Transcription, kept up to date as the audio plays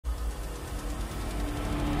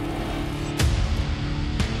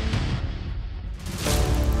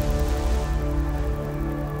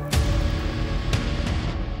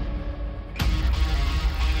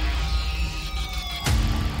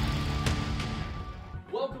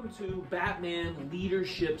Welcome to Batman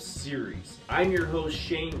Leadership Series. I'm your host,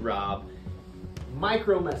 Shane Robb.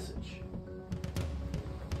 Micro message.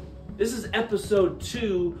 This is episode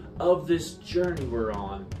 2 of this journey we're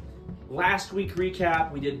on. Last week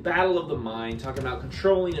recap, we did Battle of the Mind, talking about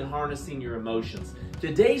controlling and harnessing your emotions.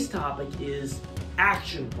 Today's topic is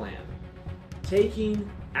action plan. Taking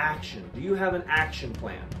action. Do you have an action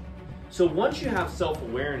plan? So once you have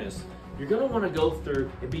self-awareness, you're going to want to go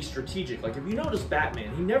through and be strategic. Like if you notice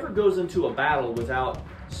Batman, he never goes into a battle without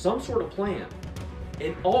some sort of plan.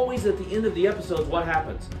 And always at the end of the episodes, what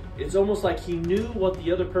happens? It's almost like he knew what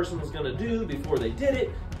the other person was going to do before they did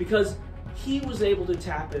it, because he was able to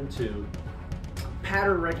tap into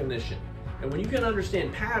pattern recognition. And when you can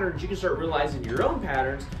understand patterns, you can start realizing your own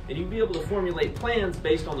patterns, and you can be able to formulate plans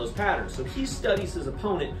based on those patterns. So he studies his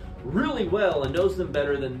opponent really well and knows them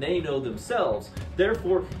better than they know themselves.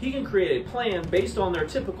 Therefore, he can create a plan based on their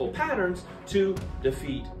typical patterns to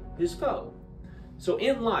defeat his foe. So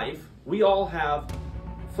in life, we all have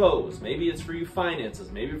foes. Maybe it's for you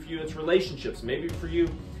finances, maybe for you it's relationships, maybe for you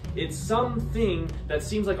it's something that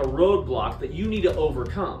seems like a roadblock that you need to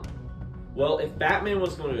overcome. Well, if Batman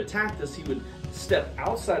was going to attack this, he would step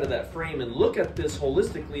outside of that frame and look at this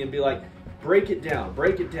holistically and be like, break it down,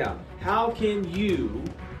 break it down. How can you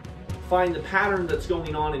find the pattern that's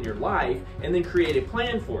going on in your life and then create a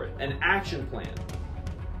plan for it, an action plan?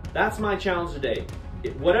 That's my challenge today.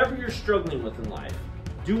 Whatever you're struggling with in life,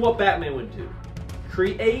 do what Batman would do.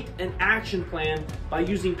 Create an action plan by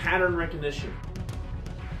using pattern recognition.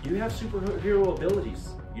 You have superhero abilities.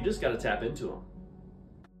 You just got to tap into them.